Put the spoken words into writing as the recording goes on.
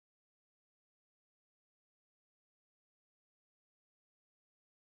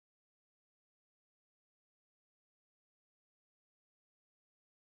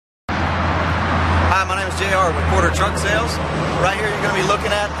JR with Porter Truck Sales. Right here you're going to be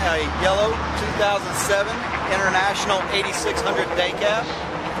looking at a yellow 2007 International 8600 day cab.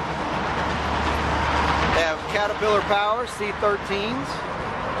 They have Caterpillar Power C13s.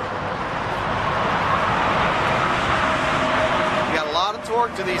 You got a lot of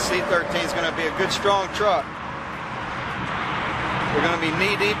torque to these C13s. It's going to be a good strong truck. They're going to be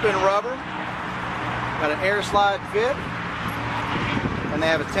knee deep in rubber. Got an air slide fit. And they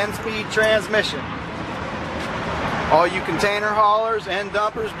have a 10-speed transmission. All you container haulers, end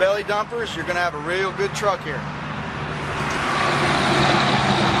dumpers, belly dumpers, you're going to have a real good truck here.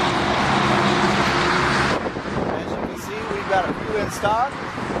 As you can see, we've got a few in stock.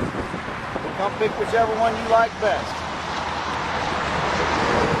 Come pick whichever one you like best.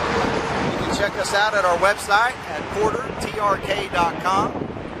 You can check us out at our website at portertrk.com.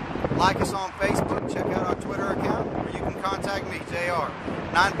 Like us on Facebook, check out our Twitter account, or you can contact me, JR,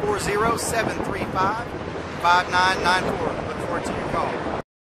 940-735-5994. Look forward to your call.